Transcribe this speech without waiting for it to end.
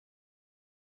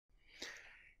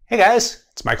Hey guys,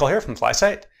 it's Michael here from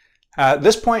FlySight. At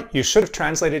this point, you should have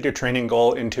translated your training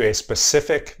goal into a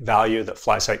specific value that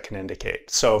FlySight can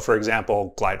indicate. So for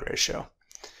example, glide ratio.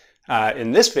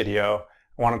 In this video,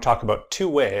 I want to talk about two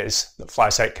ways that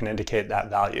FlySight can indicate that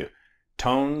value: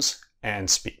 tones and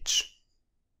speech.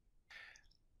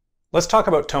 Let's talk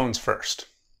about tones first.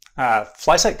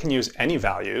 FlySight can use any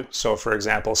value, so for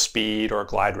example, speed or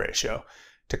glide ratio,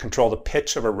 to control the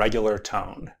pitch of a regular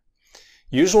tone.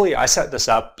 Usually I set this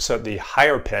up so the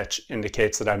higher pitch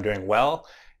indicates that I'm doing well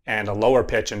and a lower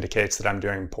pitch indicates that I'm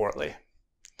doing poorly.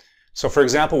 So for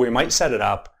example, we might set it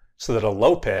up so that a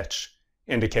low pitch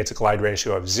indicates a glide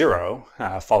ratio of 0,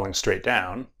 falling straight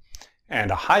down,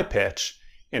 and a high pitch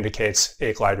indicates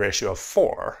a glide ratio of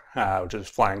 4, which is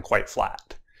flying quite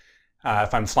flat.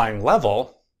 If I'm flying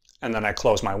level and then I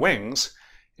close my wings,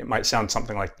 it might sound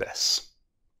something like this.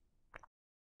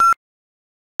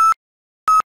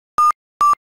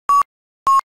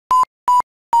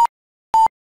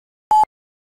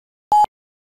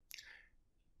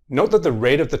 Note that the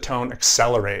rate of the tone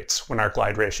accelerates when our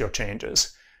glide ratio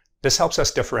changes. This helps us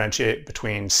differentiate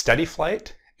between steady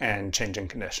flight and changing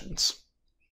conditions.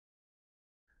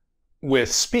 With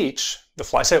speech, the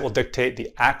FlySight will dictate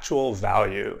the actual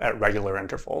value at regular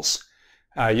intervals.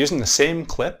 Using the same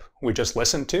clip we just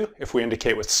listened to, if we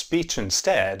indicate with speech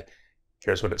instead,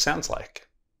 here's what it sounds like.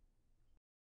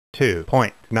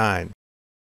 2.9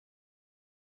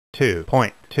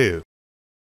 2.2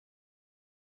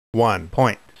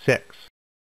 1.6.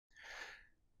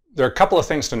 There are a couple of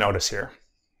things to notice here.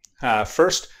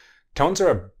 First, tones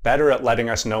are better at letting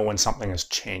us know when something is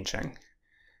changing.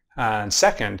 And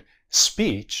second,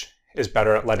 speech is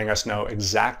better at letting us know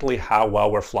exactly how well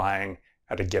we're flying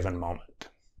at a given moment.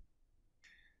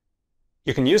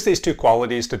 You can use these two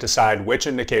qualities to decide which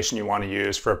indication you want to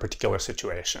use for a particular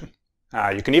situation.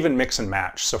 You can even mix and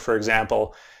match. So for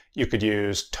example, you could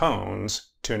use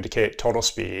tones to indicate total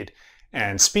speed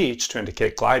and speech to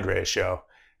indicate glide ratio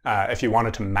if you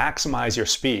wanted to maximize your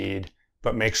speed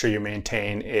but make sure you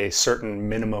maintain a certain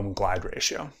minimum glide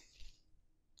ratio.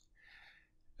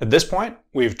 At this point,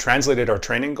 we've translated our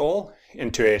training goal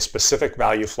into a specific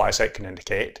value FlySight can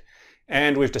indicate,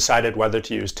 and we've decided whether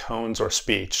to use tones or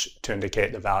speech to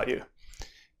indicate the value.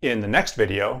 In the next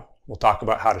video, we'll talk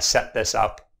about how to set this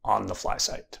up on the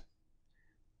FlySight.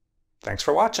 Thanks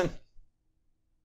for watching.